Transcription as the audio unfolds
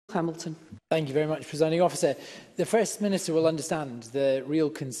Hamilton. Thank you very much, Presiding Officer. The First Minister will understand the real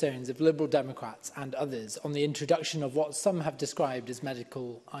concerns of Liberal Democrats and others on the introduction of what some have described as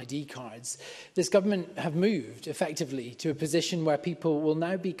medical ID cards. This government have moved effectively to a position where people will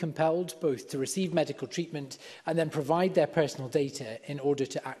now be compelled both to receive medical treatment and then provide their personal data in order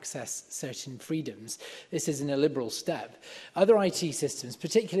to access certain freedoms. This is an illiberal step. Other IT systems,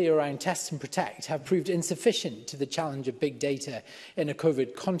 particularly around Test and Protect, have proved insufficient to the challenge of big data in a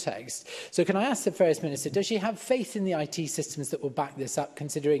COVID context. So can I ask the First Minister, does she have faith in the IT systems that will back this up,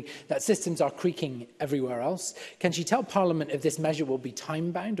 considering that systems are creaking everywhere else? Can she tell Parliament if this measure will be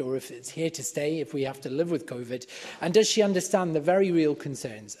time-bound or if it's here to stay, if we have to live with COVID? And does she understand the very real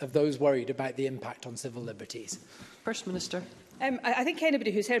concerns of those worried about the impact on civil liberties? First Minister. I think anybody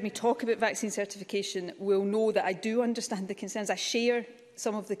who's heard me talk about vaccine certification will know that I do understand the concerns. I share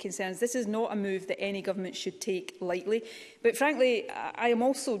some of the concerns. This is not a move that any government should take lightly. But frankly, I am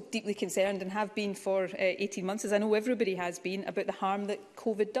also deeply concerned and have been for 18 months, as I know everybody has been, about the harm that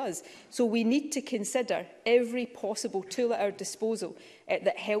COVID does. So we need to consider every possible tool at our disposal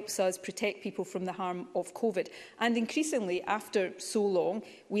that helps us protect people from the harm of COVID. And increasingly, after so long,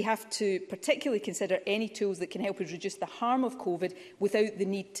 we have to particularly consider any tools that can help us reduce the harm of COVID without the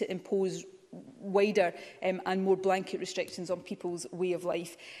need to impose wider and more blanket restrictions on people's way of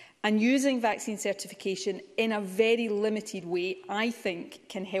life. And using vaccine certification in a very limited way, I think,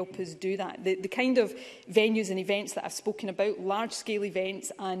 can help us do that. The kind of venues and events that I've spoken about, large-scale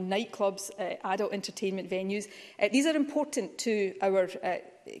events and nightclubs, adult entertainment venues, these are important to our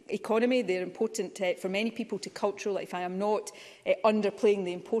economy. They're important for many people to cultural life. I am not underplaying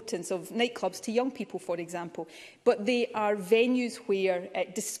the importance of nightclubs to young people, for example. But they are venues where,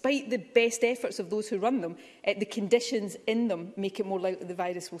 despite the best efforts of those who run them, the conditions in them make it more likely the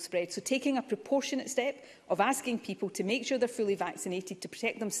virus will spread. So taking a proportionate step of asking people to make sure they're fully vaccinated to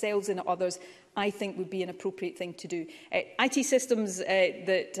protect themselves and others, I think would be an appropriate thing to do. IT systems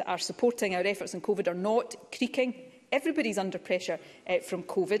that are supporting our efforts on COVID are not creaking. Everybody's under pressure from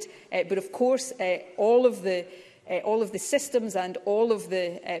COVID, but of course all of the systems and all of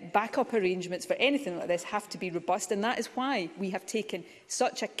the backup arrangements for anything like this have to be robust, and that is why we have taken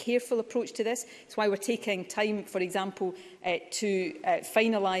such a careful approach to this. It's why we're taking time, for example, to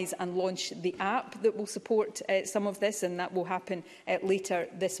finalise and launch the app that will support some of this, and that will happen later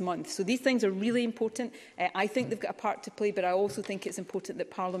this month. So these things are really important. I think they've got a part to play, but I also think it's important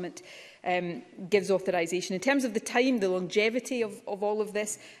that Parliament gives authorisation. In terms of the time, the longevity of all of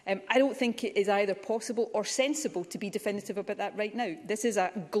this, I don't think it is either possible or sensible to be definitive about that right now. This is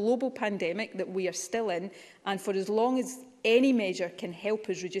a global pandemic that we are still in, and for as long as any measure can help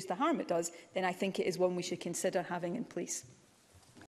us reduce the harm it does, then I think it is one we should consider having in place.